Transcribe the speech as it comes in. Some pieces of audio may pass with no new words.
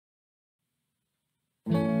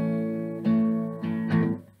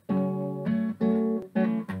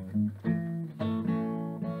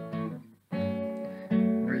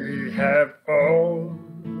have all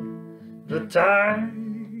the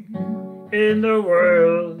time in the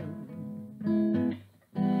world,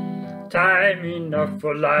 time enough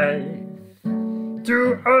for life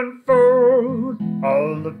to unfold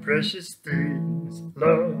all the precious things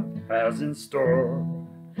love has in store.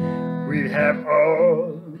 We have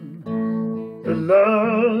all the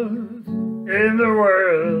love in the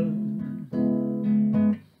world.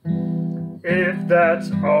 If that's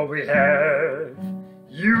all we have,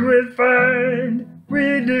 you will find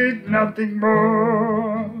we need nothing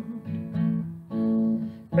more.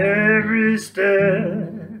 Every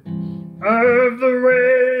step of the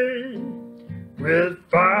way will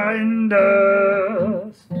find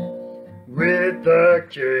us with the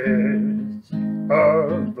cares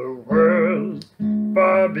of the world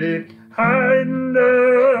far behind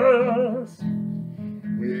us.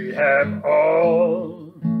 We have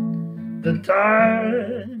all the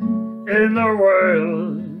time in the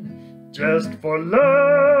world just for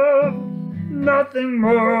love, nothing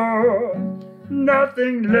more,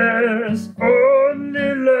 nothing less,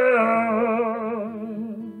 only love.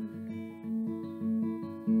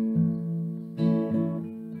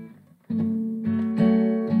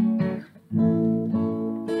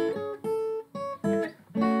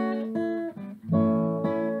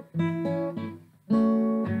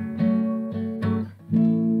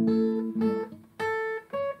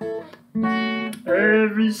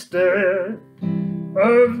 Every step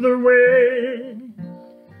of the way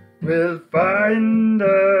will find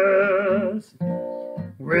us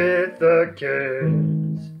with the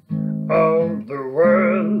cares of the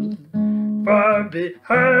world far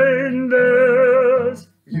behind us.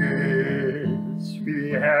 Yes,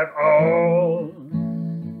 we have all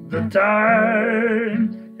the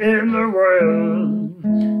time in the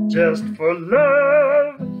world just for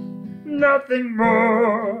love, nothing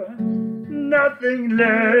more, nothing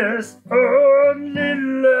less, only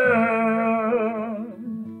love.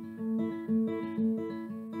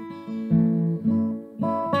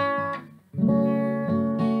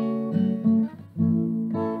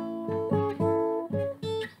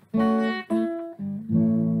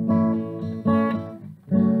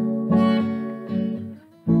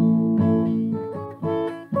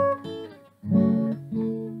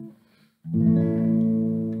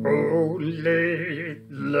 Oh, let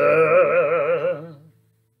love